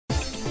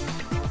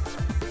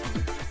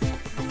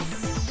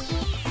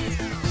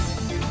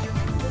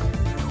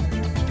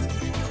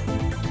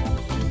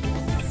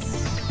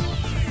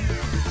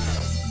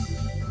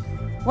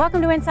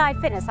Welcome to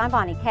Inside Fitness. I'm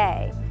Bonnie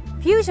Kay.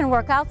 Fusion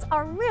workouts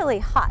are really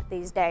hot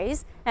these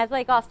days. At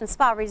Lake Austin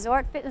Spa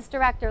Resort, fitness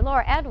director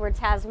Laura Edwards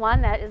has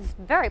one that is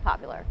very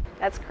popular.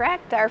 That's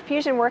correct. Our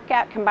fusion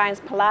workout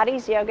combines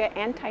Pilates, yoga,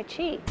 and Tai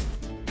Chi.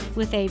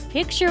 With a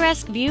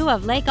picturesque view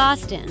of Lake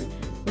Austin,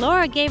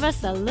 Laura gave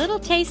us a little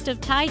taste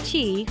of Tai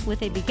Chi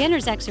with a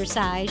beginner's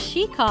exercise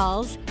she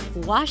calls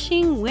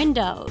washing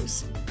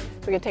windows.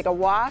 We're going to take a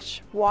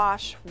wash,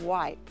 wash,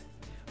 wipe.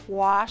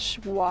 Wash,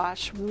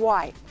 wash,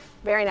 wipe.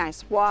 Very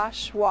nice.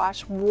 Wash,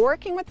 wash,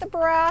 working with the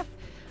breath,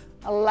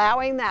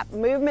 allowing that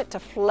movement to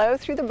flow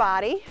through the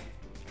body.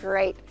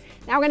 Great.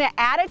 Now we're going to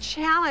add a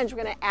challenge.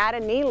 We're going to add a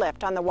knee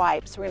lift on the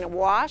wipe. So we're going to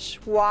wash,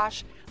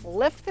 wash,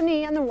 lift the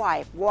knee on the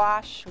wipe.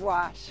 Wash,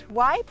 wash,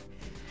 wipe.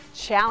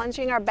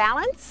 Challenging our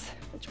balance,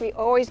 which we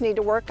always need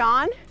to work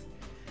on.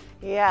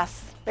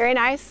 Yes. Very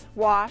nice.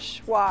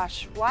 Wash,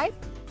 wash, wipe.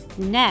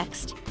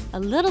 Next, a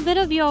little bit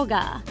of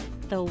yoga,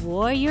 the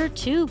Warrior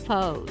Two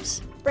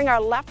pose. Bring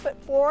our left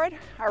foot forward,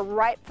 our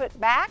right foot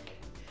back.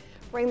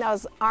 Bring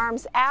those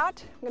arms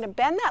out. I'm going to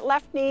bend that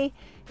left knee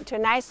into a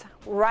nice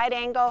right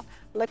angle.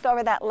 Look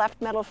over that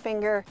left middle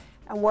finger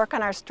and work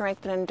on our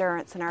strength and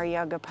endurance in our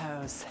yoga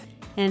pose.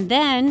 And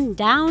then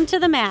down to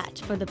the mat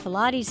for the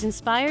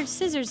Pilates-inspired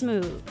scissors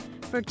move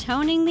for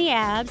toning the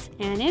abs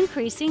and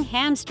increasing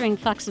hamstring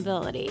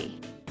flexibility.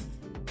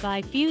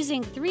 By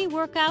fusing 3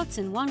 workouts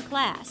in one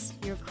class,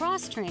 you're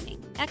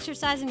cross-training,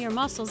 exercising your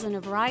muscles in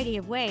a variety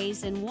of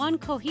ways in one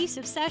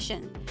cohesive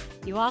session.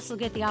 You also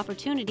get the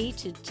opportunity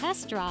to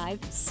test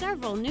drive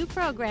several new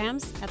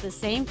programs at the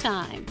same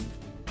time.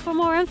 For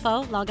more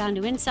info, log on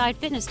to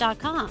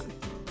InsideFitness.com.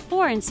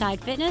 For Inside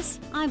Fitness,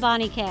 I'm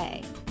Bonnie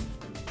Kay.